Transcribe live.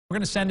We're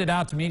going to send it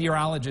out to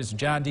meteorologist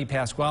John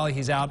DePasquale.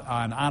 He's out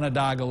on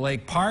Onondaga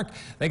Lake Park.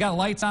 They got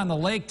lights on the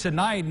lake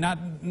tonight.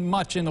 Not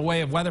much in the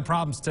way of weather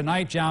problems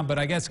tonight, John, but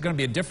I guess it's going to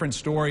be a different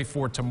story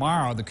for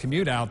tomorrow, the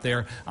commute out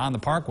there on the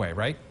Parkway,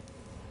 right?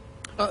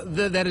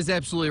 That is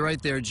absolutely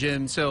right there,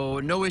 Jim.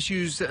 So no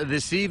issues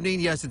this evening.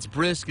 Yes, it's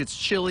brisk. It's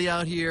chilly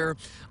out here.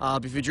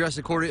 But if you dress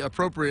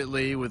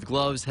appropriately with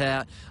gloves,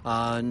 hat,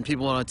 and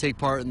people want to take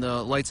part in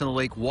the Lights on the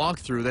Lake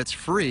walkthrough, that's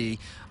free.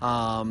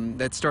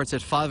 That starts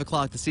at 5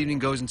 o'clock this evening,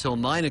 goes until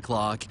 9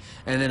 o'clock.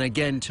 And then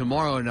again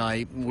tomorrow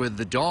night with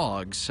the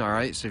dogs. All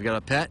right, so if you've got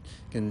a pet,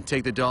 you can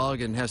take the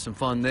dog and have some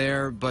fun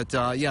there. But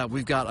yeah,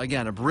 we've got,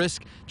 again, a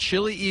brisk,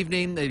 chilly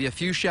evening, maybe a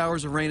few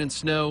showers of rain and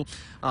snow.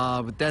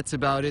 But that's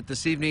about it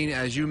this evening.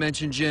 As you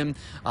mentioned, Jim,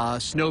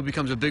 snow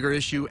becomes a bigger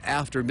issue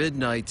after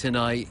midnight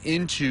tonight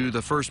into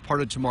the first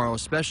part of tomorrow,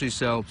 especially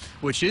so,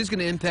 which is going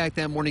to impact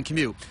that morning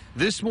commute.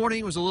 This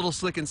morning was a little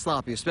slick and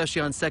sloppy,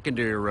 especially on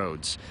secondary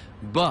roads.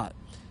 But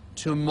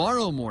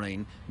tomorrow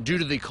morning, due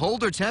to the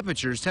colder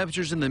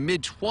temperatures in the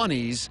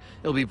mid-20s,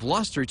 it'll be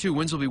blustery too.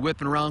 Winds will be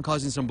whipping around,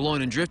 causing some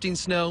blowing and drifting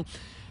snow.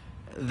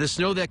 The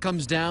snow that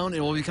comes down,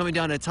 and will be coming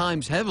down at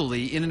times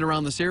heavily in and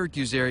around the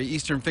Syracuse area,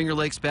 eastern Finger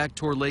Lakes back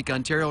toward Lake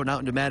Ontario and out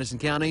into Madison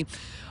County,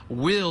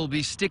 will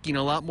be sticking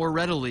a lot more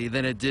readily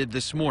than it did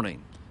this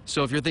morning.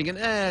 So if you're thinking,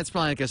 it's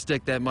probably not going to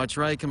stick that much,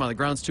 right? Come on, the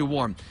ground's too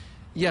warm.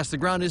 Yes, the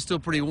ground is still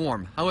pretty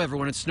warm. However,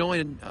 when it's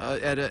snowing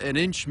at an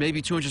inch,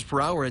 maybe 2 inches per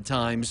hour at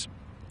times,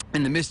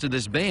 in the midst of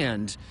this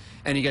band,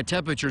 and you got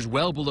temperatures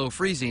well below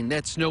freezing,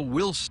 that snow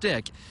will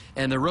stick,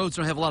 and the roads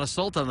don't have a lot of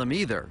salt on them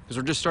either, because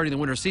we're just starting the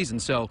winter season.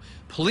 So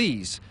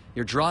please,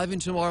 you're driving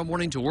tomorrow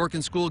morning to work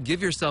and school,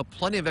 give yourself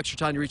plenty of extra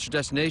time to reach your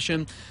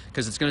destination,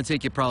 because it's going to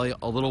take you probably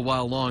a little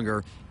while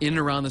longer in and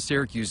around the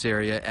Syracuse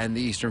area and the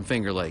eastern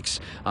Finger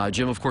Lakes.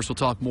 Jim, of course, will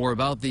talk more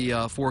about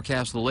the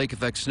forecast of the lake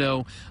effect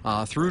snow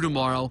through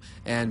tomorrow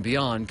and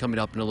beyond coming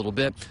up in a little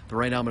bit. But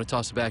right now I'm going to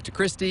toss it back to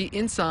Christy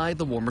inside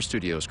the warmer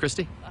studios.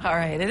 Christy? All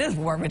right, it is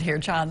warm in here,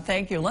 John.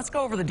 Thank you. Let's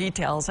go over the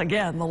details.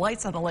 Again, the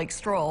Lights on the Lake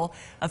stroll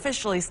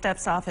officially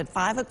steps off at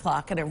 5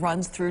 o'clock and it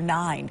runs through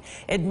 9.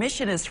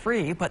 Admission is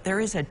free, but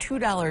there is a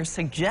 $2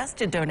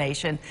 suggested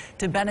donation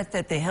to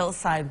benefit the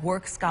Hillside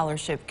Work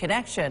Scholarship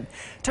Connection.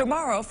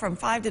 Tomorrow from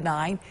 5 to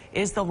 9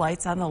 is the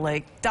Lights on the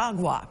Lake Dog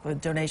Walk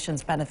with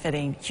donations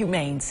benefiting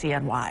Humane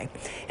CNY.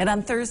 And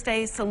on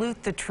Thursday,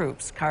 Salute the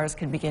Troops. Cars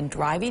can begin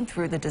driving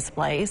through the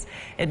displays.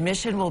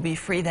 Admission will be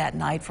free that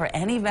night for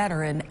any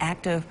veteran,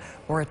 active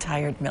or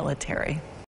retired military.